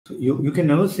You can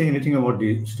never say anything about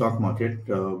the stock market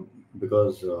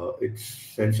because it's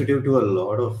sensitive to a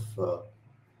lot of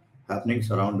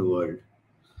happenings around the world.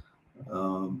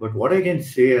 But what I can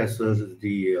say as far as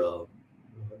the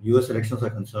U.S. elections are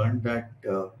concerned, that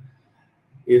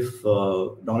if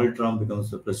Donald Trump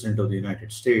becomes the president of the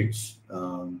United States,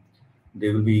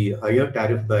 there will be higher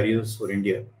tariff barriers for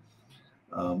India.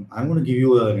 I'm going to give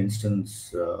you an example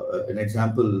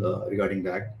regarding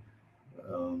that.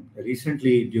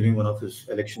 Recently, during one of his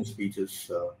election speeches,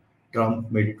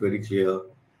 Trump made it very clear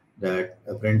that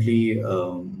apparently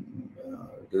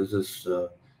there's this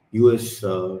U.S.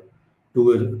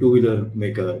 Two-wheeler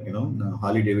maker,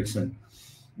 Harley-Davidson.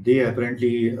 They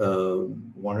apparently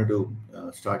wanted to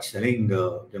start selling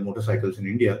their motorcycles in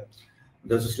India.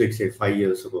 This was like say 5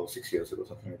 years ago, 6 years ago,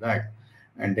 something like that.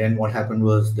 And then what happened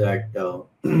was that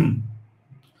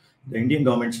the Indian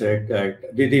government said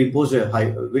that they imposed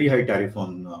a very high tariff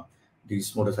on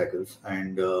these motorcycles,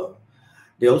 and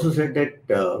they also said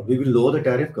that we will lower the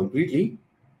tariff completely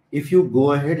if you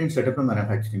go ahead and set up a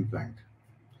manufacturing plant.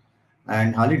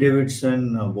 And Harley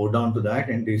Davidson bowed down to that,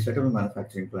 and they set up a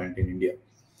manufacturing plant in India.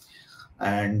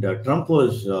 And Trump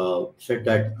was said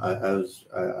that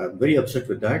I'm very upset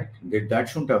with that. That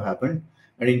shouldn't have happened.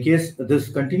 And in case this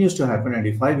continues to happen, and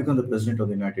if I become the president of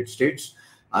the United States,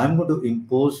 I'm going to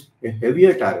impose a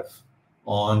heavier tariff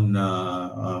on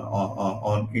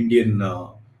Indian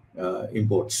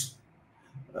imports.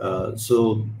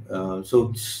 So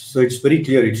it's very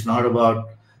clear. It's not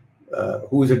about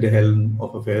who is at the helm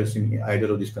of affairs in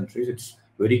either of these countries. It's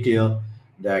very clear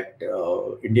that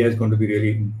India is going to be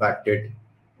really impacted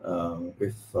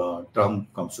if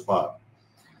Trump comes to power.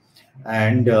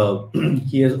 And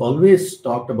he has always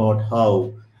talked about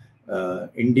how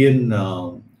Indian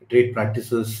trade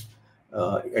practices,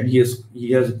 and he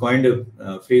has coined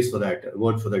a phrase for that, a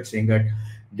word for that, saying that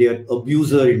they are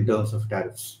abuser in terms of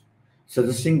tariffs,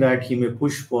 suggesting that he may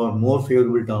push for more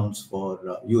favorable terms for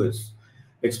US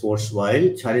exports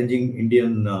while challenging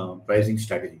Indian pricing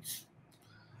strategies.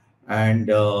 And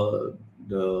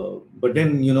but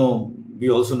then we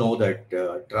also know that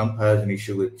Trump has an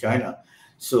issue with China.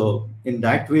 So in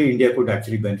that way, India could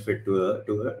actually benefit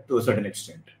to a certain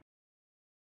extent.